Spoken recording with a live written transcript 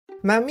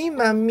妈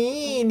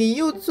咪，你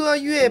又做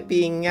月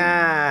饼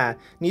啊？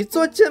你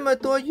做这么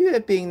多月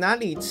饼，哪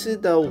里吃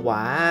得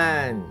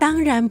完？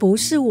当然不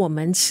是我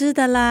们吃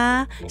的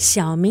啦，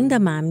小明的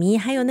妈咪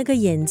还有那个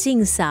眼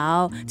镜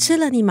嫂吃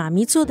了你妈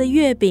咪做的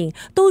月饼，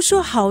都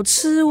说好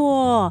吃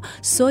哦，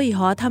所以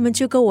他们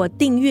就跟我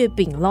订月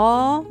饼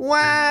咯。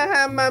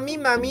哇，妈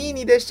咪，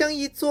你的生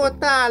意做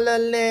大了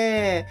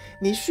嘞！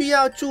你需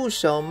要助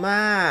手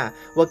吗？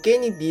我给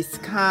你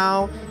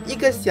discount， 1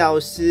个小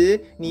时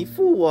你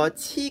付我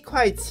7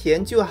块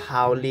钱就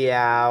好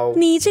了。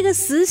你这个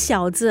死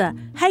小子，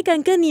还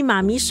敢跟你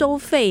妈咪收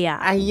费啊？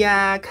哎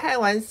呀，开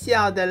玩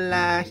笑的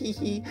啦，嘿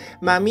嘿，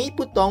妈咪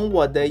不懂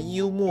我的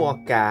幽默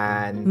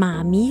感。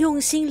妈咪用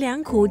心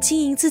良苦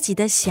经营自己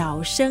的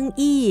小生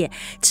意，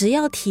只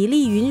要体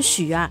力允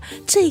许啊，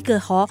这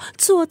个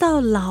做到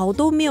老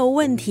都没有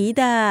问题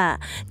的。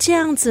这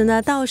样子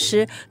呢，到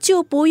时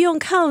就不用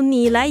靠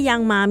你来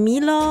养妈咪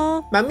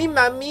咯。妈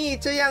咪，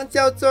这样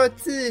叫做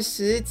自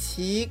食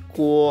其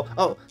果。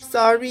哦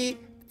，sorry，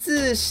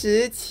自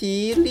食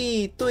其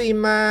力，对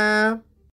吗？